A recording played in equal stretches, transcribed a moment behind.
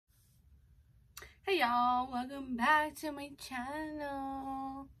Hey y'all, welcome back to my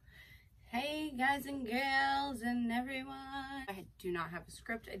channel. Hey guys and girls and everyone. I do not have a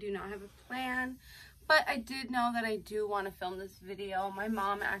script, I do not have a plan, but I did know that I do want to film this video. My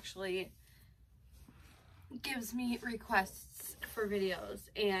mom actually gives me requests for videos,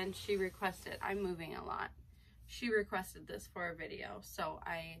 and she requested, I'm moving a lot. She requested this for a video, so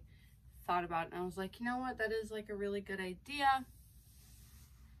I thought about it and I was like, you know what, that is like a really good idea.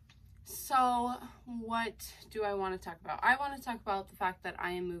 So what do I want to talk about? I want to talk about the fact that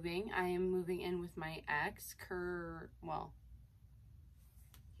I am moving. I am moving in with my ex. Well,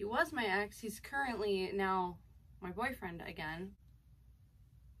 he was my ex. He's currently now my boyfriend again.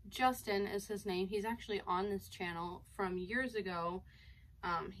 Justin is his name. He's actually on this channel from years ago.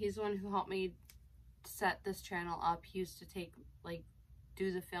 He's the one who helped me set this channel up. He used to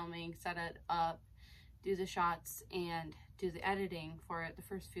do the filming, set it up, do the shots, and do the editing for it, the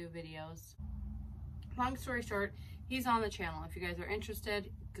first few videos. Long story short, he's on the channel. If you guys are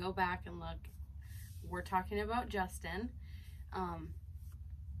interested, go back and look. We're talking about Justin.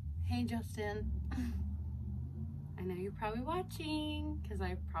 Hey Justin. I know you're probably watching because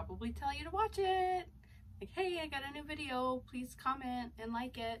I probably tell you to watch it. Like, hey, I got a new video. Please comment and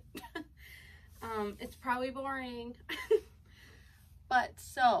like it. It's probably boring. But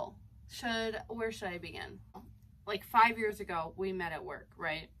so, where should I begin? Like 5 years ago, we met at work,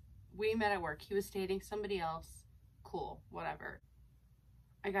 right? We met at work. He was dating somebody else. Cool, whatever.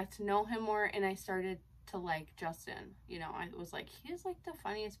 I got to know him more and I started to like Justin. You know, I was like, he is like the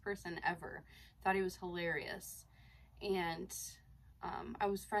funniest person ever. Thought he was hilarious. And I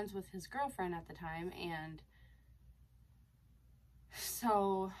was friends with his girlfriend at the time, and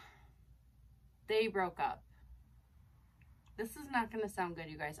so they broke up. This is not going to sound good,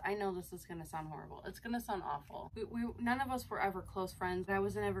 you guys. I know this is going to sound horrible. It's going to sound awful. None of us were ever close friends. I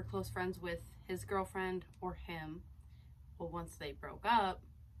wasn't ever close friends with his girlfriend or him. Well, once they broke up,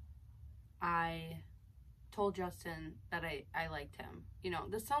 I told Justin that I liked him. You know,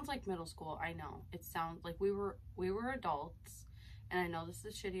 this sounds like middle school. I know. It sounds like we were adults, and I know this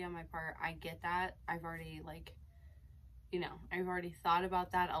is shitty on my part. I get that. I've already I've already thought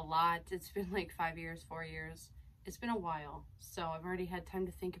about that a lot. It's been like 5 years, 4 years. It's been a while, so I've already had time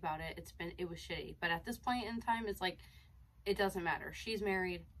to think about it. It was shitty. But at this point in time, it's like, it doesn't matter. She's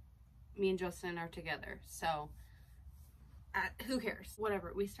married. Me and Justin are together. So, who cares?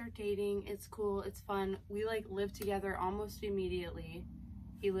 Whatever. We start dating. It's cool. It's fun. We like lived together almost immediately.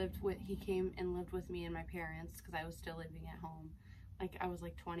 He came and lived with me and my parents because I was still living at home. Like, I was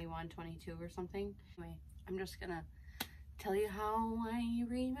like 21, 22 or something. Anyway, I'm just gonna tell you how I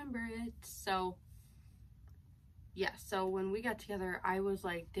remember it. So, yeah, so when we got together, I was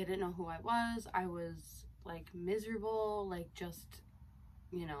like, didn't know who I was. I was like miserable, like just,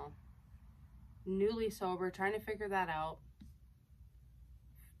 you know, newly sober, trying to figure that out.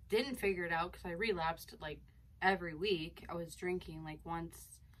 Didn't figure it out because I relapsed like every week. I was drinking like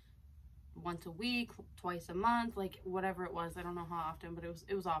once a week, twice a month, like whatever it was. I don't know how often, but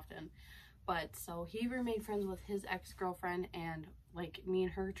it was often. But so he remained friends with his ex-girlfriend, and like me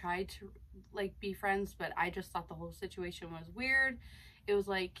and her tried to like be friends, but I just thought the whole situation was weird. It was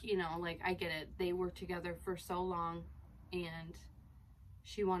like, you know, like, I get it. They were together for so long and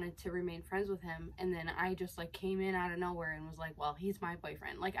she wanted to remain friends with him, and then I just like came in out of nowhere and was like, well, he's my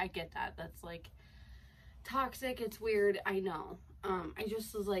boyfriend. Like, I get that. That's like toxic. It's weird. I know. I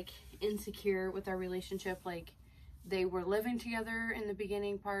just was like insecure with our relationship. Like, they were living together in the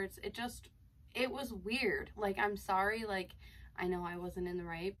beginning parts. It was weird. Like, I'm sorry. Like, I know I wasn't in the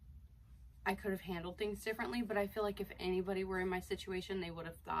right. I could have handled things differently, but I feel like if anybody were in my situation, they would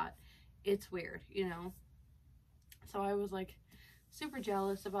have thought it's weird, you know? So I was like super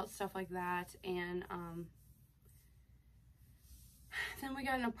jealous about stuff like that. And then we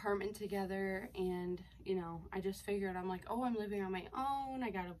got an apartment together, and, you know, I just figured, I'm like, oh, I'm living on my own. I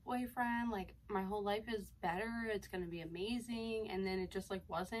got a boyfriend. Like, my whole life is better. It's going to be amazing. And then it just like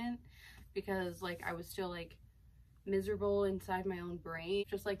wasn't, because like I was still like miserable inside my own brain,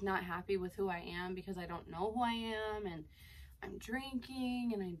 just like not happy with who I am because I don't know who I am, and I'm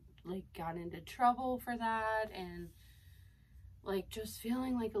drinking, and I like got into trouble for that, and like just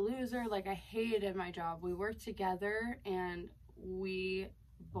feeling like a loser. Like, I hated my job. We worked together and we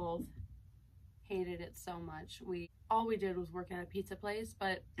both hated it so much. All we did was work at a pizza place,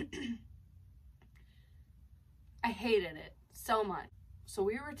 but I hated it so much. So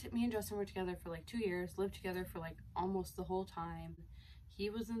me and Justin were together for like 2 years, lived together for like almost the whole time. He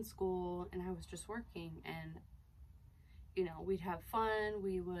was in school and I was just working, and, you know, we'd have fun.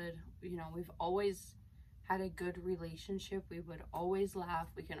 We would, you know, we've always had a good relationship. We would always laugh.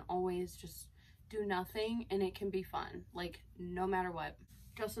 We can always just do nothing and it can be fun, like no matter what.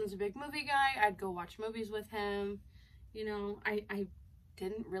 Justin's a big movie guy. I'd go watch movies with him. You know, I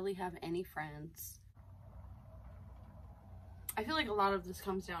didn't really have any friends. I feel like a lot of this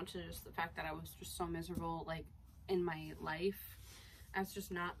comes down to just the fact that I was just so miserable, like, in my life. I was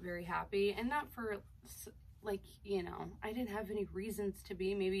just not very happy, and not for, like, you know, I didn't have any reasons to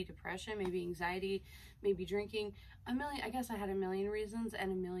be. Maybe depression, maybe anxiety, maybe drinking. I guess I had a million reasons,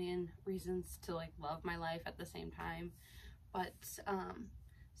 and a million reasons to, like, love my life at the same time. But,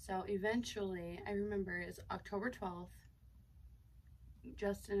 so eventually, I remember it's October 12th,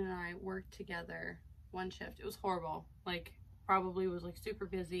 Justin and I worked together one shift. It was horrible. Like, probably was like super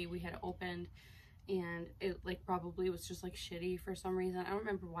busy. We had opened and it like probably was just like shitty for some reason. I don't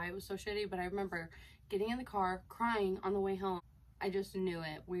remember why it was so shitty, but I remember getting in the car crying on the way home. I just knew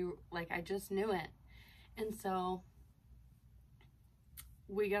it. I just knew it. And so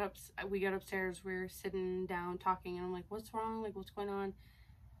we got upstairs, we were sitting down talking, and I'm like, what's wrong? Like, what's going on?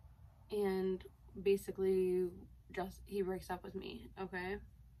 And basically he breaks up with me. Okay,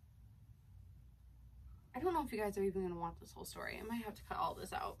 I don't know if you guys are even gonna want this whole story. I might have to cut all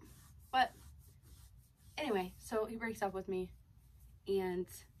this out. But anyway, so he breaks up with me, and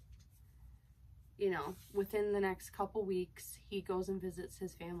you know, within the next couple weeks, he goes and visits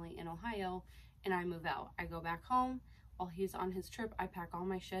his family in Ohio, and I move out. I go back home. While he's on his trip, I pack all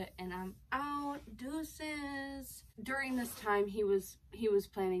my shit and I'm out. Deuces. During this time, he was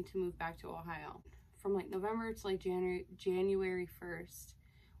planning to move back to Ohio. From like November to like January 1st,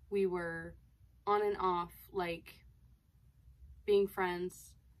 we were on and off, like, being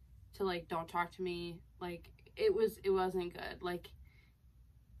friends to like, don't talk to me. Like, it wasn't good. Like,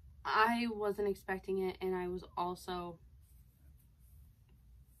 I wasn't expecting it, and I was also,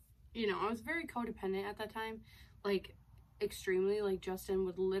 you know, I was very codependent at that time, like, extremely. Like, Justin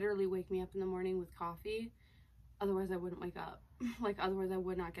would literally wake me up in the morning with coffee, otherwise I wouldn't wake up. Like, otherwise I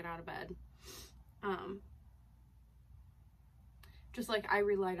would not get out of bed. Just like, I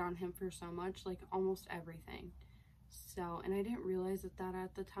relied on him for so much, like almost everything. So, and I didn't realize that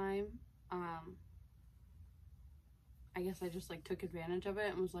at the time. I guess I just like took advantage of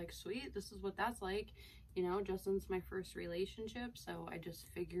it and was like, sweet, this is what that's like. You know, Justin's my first relationship, so I just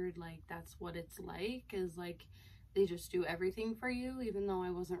figured like that's what it's like, is like they just do everything for you, even though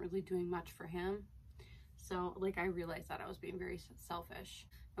I wasn't really doing much for him. So like, I realized that I was being very selfish.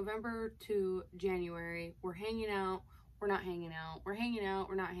 November to January, we're hanging out, we're not hanging out, we're hanging out,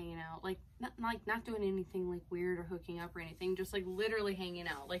 we're not hanging out, like not doing anything like weird or hooking up or anything, just like literally hanging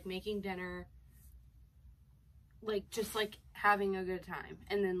out, like making dinner, like just like having a good time.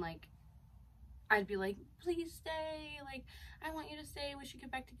 And then like I'd be like, please stay, like I want you to stay, we should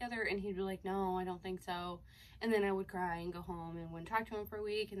get back together. And he'd be like, no, I don't think so. And then I would cry and go home and wouldn't talk to him for a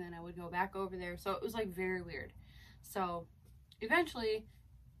week, and then I would go back over there. So it was like very weird. So eventually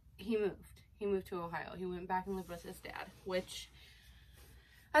he moved to Ohio. He went back and lived with his dad, which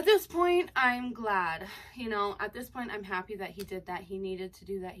at this point I'm glad. You know, at this point I'm happy that he did that. He needed to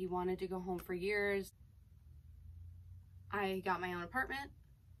do that. He wanted to go home for years. I got my own apartment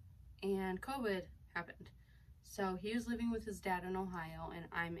and COVID happened. So he was living with his dad in Ohio, and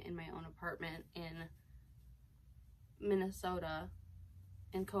I'm in my own apartment in Minnesota,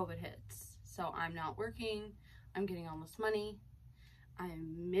 and COVID hits. So I'm not working, I'm getting all this money,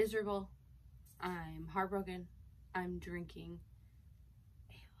 I'm miserable, I'm heartbroken, I'm drinking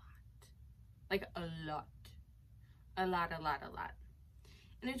a lot.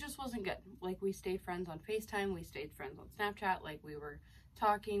 And it just wasn't good. Like, we stayed friends on FaceTime, we stayed friends on Snapchat, like we were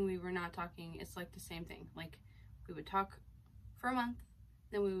talking, we were not talking. It's like the same thing. Like, we would talk for a month,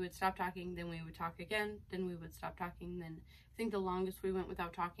 then we would stop talking, then we would talk again, then we would stop talking. Then I think the longest we went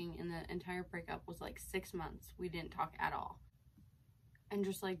without talking in the entire breakup was like 6 months. We didn't talk at all. And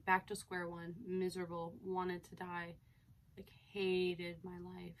just like back to square one, miserable, wanted to die, like hated my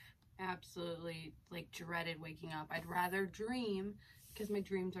life, absolutely like dreaded waking up. I'd rather dream, because my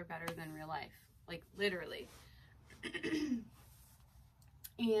dreams are better than real life, like literally.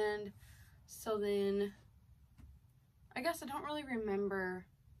 And so then I guess I don't really remember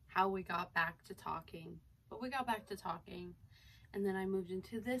how we got back to talking, but we got back to talking. And then I moved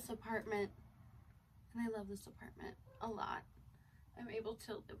into this apartment, and I love this apartment a lot. I'm able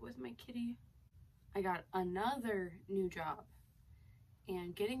to live with my kitty. I got another new job,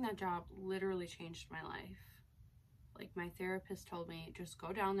 and getting that job literally changed my life. Like, my therapist told me, just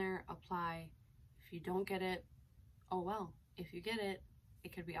go down there, apply. If you don't get it, oh well. If you get it,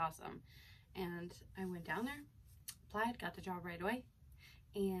 it could be awesome. And I went down there, applied, got the job right away,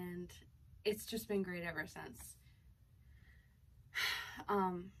 and it's just been great ever since.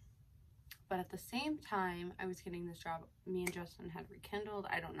 But at the same time I was getting this job, me and Justin had rekindled.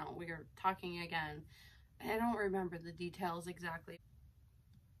 I don't know, we were talking again. I don't remember the details exactly.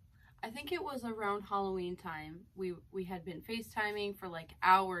 I think it was around Halloween time. We had been FaceTiming for like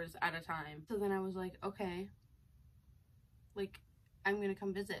hours at a time. So then I was like, okay, like, I'm gonna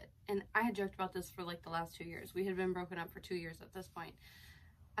come visit. And I had joked about this for like the last 2 years. We had been broken up for 2 years at this point.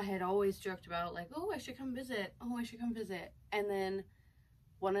 I had always joked about like, oh, I should come visit. Oh, I should come visit. And then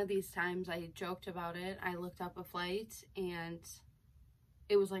one of these times I joked about it. I looked up a flight and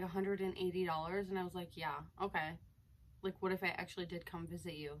it was like $180. And I was like, yeah, okay. Like, what if I actually did come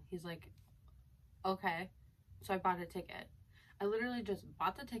visit you? He's like, okay. So I bought a ticket. I literally just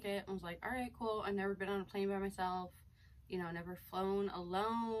bought the ticket and was like, all right, cool. I've never been on a plane by myself. You know, never flown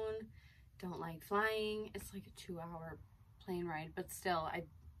alone. Don't like flying. It's like a 2-hour plane ride. But still, I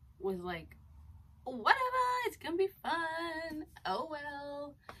was like, whatever. It's gonna be fun. Oh,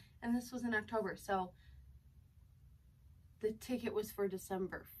 well. And this was in October. So the ticket was for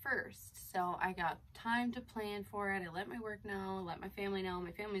December 1st. So I got time to plan for it. I let my work know, let my family know.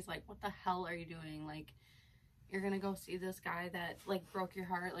 My family's like, what the hell are you doing? Like, you're gonna go see this guy that like broke your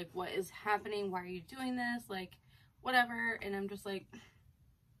heart. Like, what is happening? Why are you doing this? Like, whatever. And I'm just like,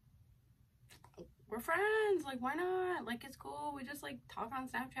 we're friends. Like, why not? Like, it's cool. We just like talk on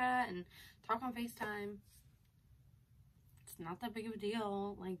Snapchat and talk on FaceTime. It's not that big of a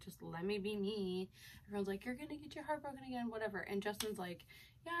deal. Like, just let me be me. Everyone's like, you're gonna get your heart broken again, whatever. And Justin's like,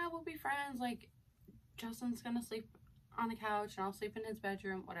 yeah, we'll be friends. Like, Justin's gonna sleep on the couch and I'll sleep in his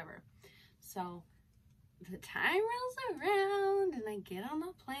bedroom, whatever. So the time rolls around and I get on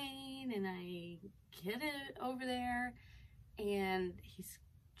the plane and I get it over there and he's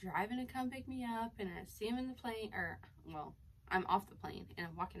driving to come pick me up and I see him in the plane, or, well, I'm off the plane and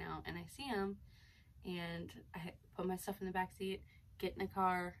I'm walking out and I see him. And I put my stuff in the back seat, get in the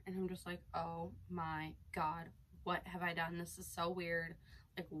car, and I'm just like, oh my God, what have I done? This is so weird.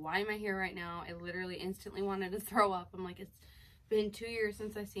 Like, why am I here right now? I literally instantly wanted to throw up. I'm like, it's been 2 years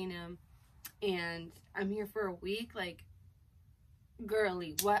since I seen him, and I'm here for a week. Like,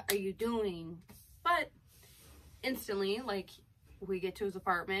 girly, what are you doing? But instantly, like, we get to his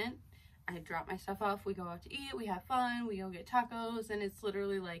apartment. I drop my stuff off. We go out to eat. We have fun. We go get tacos, and it's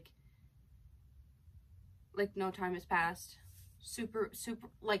literally like no time has passed. Super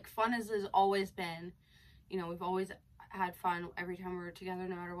like fun as it's always been. You know, we've always had fun every time we're together,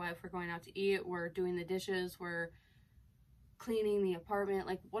 no matter what. If we're going out to eat, we're doing the dishes, we're cleaning the apartment,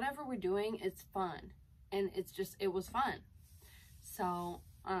 like whatever we're doing, it's fun. And it's just, it was fun. So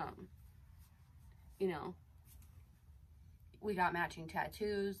you know, we got matching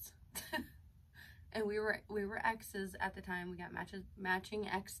tattoos. And we were exes at the time. We got matching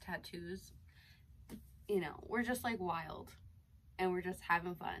ex tattoos. You know, we're just like wild and we're just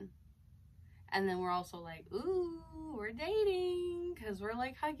having fun. And then we're also like, ooh, we're dating because we're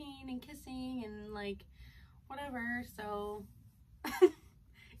like hugging and kissing and like whatever. So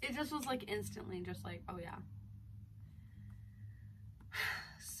it just was like instantly just like, oh yeah.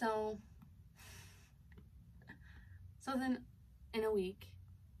 So then in a week,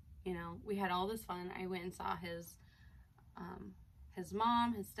 you know, we had all this fun. I went and saw his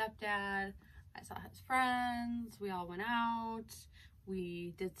mom, his stepdad. I saw his friends. We all went out.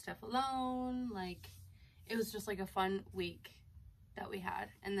 We did stuff alone. Like, it was just like a fun week that we had.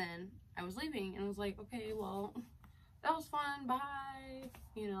 And then I was leaving and I was like, okay, well, that was fun. Bye.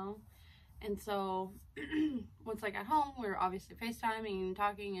 You know? And so once I got home, we were obviously FaceTiming and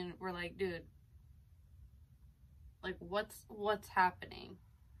talking, and we're like, dude, like, what's happening?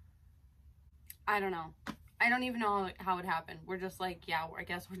 I don't know. I don't even know how it happened. We're just like, yeah, I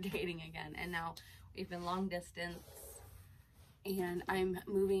guess we're dating again. And now we've been long distance. And I'm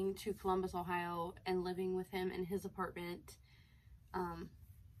moving to Columbus, Ohio, and living with him in his apartment.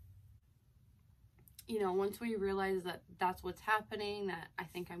 You know, once we realized that that's what's happening, that I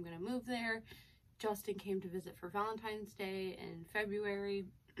think I'm going to move there, Justin came to visit for Valentine's Day in February.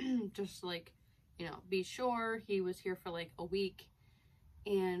 Just like, you know, be sure. He was here for like a week.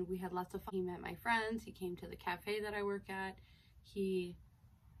 And we had lots of fun. He met my friends. He came to the cafe that I work at. He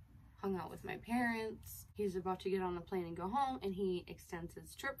hung out with my parents. He's about to get on a plane and go home, and he extends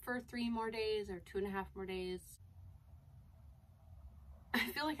his trip for 3 more days or 2.5 more days. I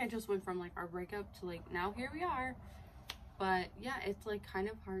feel like I just went from like our breakup to like now here we are. But yeah, it's like kind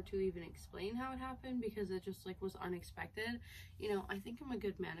of hard to even explain how it happened because it just like was unexpected. You know, I think I'm a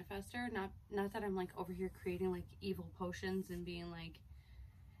good manifester. Not that I'm like over here creating like evil potions and being like,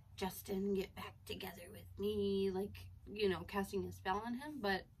 Justin, get back together with me, like, you know, casting a spell on him.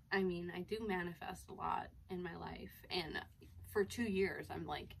 But I mean, I do manifest a lot in my life, and for 2 years I'm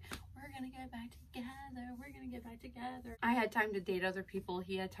like, we're we're gonna get back together, we're gonna get back together. I had time to date other people,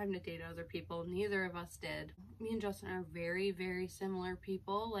 he had time to date other people, neither of us did. Me and Justin are very, very similar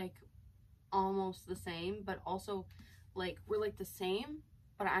people, like almost the same, but also like we're like the same,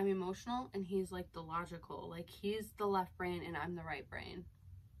 but I'm emotional and he's like the logical. Like he's the left brain and I'm the right brain.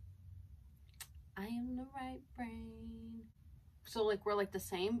 I am the right brain. So like we're like the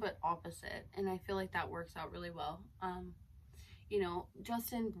same but opposite, and I feel like that works out really well. You know,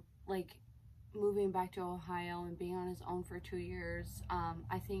 Justin, like moving back to Ohio and being on his own for 2 years,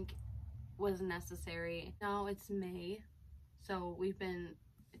 I think was necessary. Now it's May, so we've been,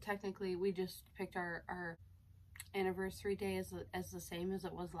 technically we just picked our anniversary day as the same as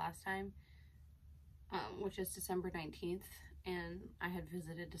it was last time, which is December 19th, and I had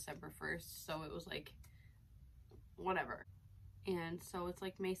visited December 1st, so it was like whatever. And so it's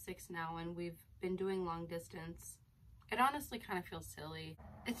like May 6th now, and we've been doing long distance. It honestly kind of feels silly.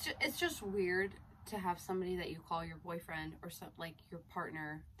 It's just weird to have somebody that you call your boyfriend or some, like your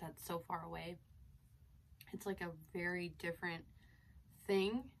partner, that's so far away. It's like a very different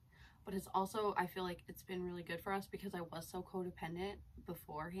thing, but it's also, I feel like it's been really good for us because I was so codependent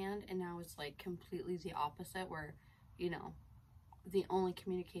beforehand, and now it's like completely the opposite, where, you know, the only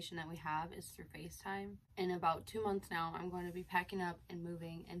communication that we have is through FaceTime. In about 2 months now, I'm going to be packing up and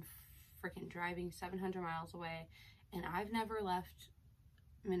moving and freaking driving 700 miles away, and I've never left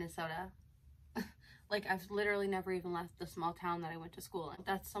Minnesota. Like I've literally never even left the small town that I went to school in.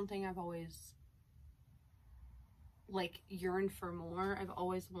 That's something I've always like yearned for more. I've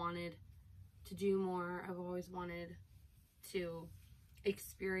always wanted to do more. I've always wanted to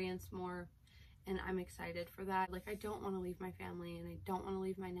experience more, and I'm excited for that. Like I don't want to leave my family, and I don't want to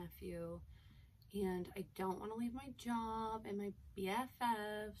leave my nephew, and I don't want to leave my job and my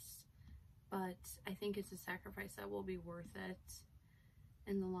BFFs, but I think it's a sacrifice that will be worth it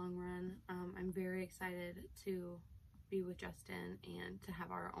in the long run. I'm very excited to be with Justin and to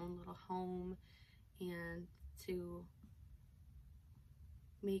have our own little home and to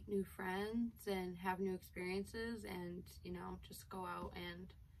make new friends and have new experiences, and, you know, just go out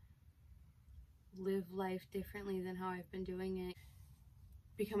and live life differently than how I've been doing it.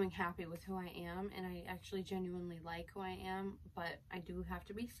 Becoming happy with who I am, and I actually genuinely like who I am, but I do have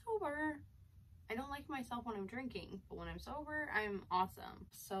to be sober. I don't like myself when I'm drinking, but when I'm sober, I'm awesome.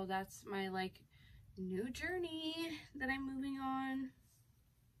 So that's my like new journey that I'm moving on.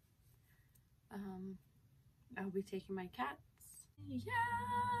 I'll be taking my cats. Yeah,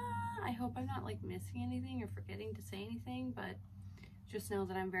 I hope I'm not like missing anything or forgetting to say anything, but just know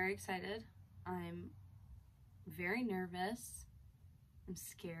that I'm very excited. I'm very nervous. I'm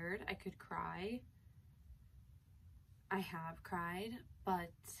scared. I could cry. I have cried,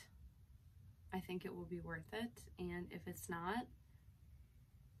 but I think it will be worth it. And if it's not,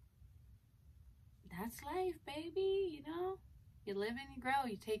 that's life, baby, you know? You live and you grow,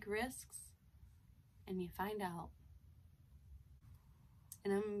 you take risks, and you find out.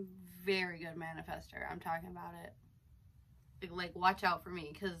 And I'm a very good manifester. I'm talking about it. Like watch out for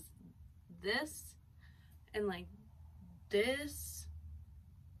me, because this and like this,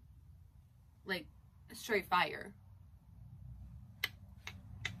 like straight fire.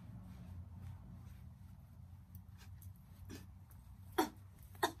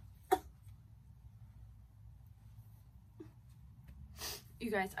 You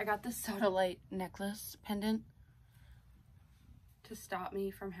guys, I got this Sodalite necklace pendant to stop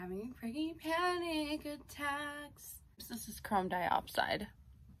me from having freaking panic attacks. This is chrome diopside.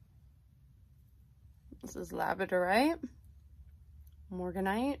 This is labradorite,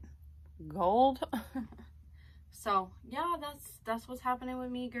 morganite, gold. So yeah, that's what's happening with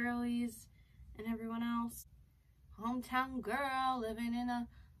me, girlies, and everyone else. Hometown girl living in a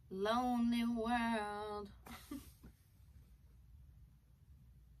lonely world.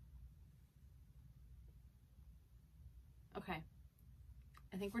 Okay,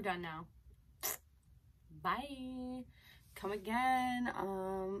 I think we're done now. Bye. Come again.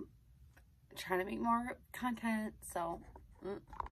 Trying to make more content, so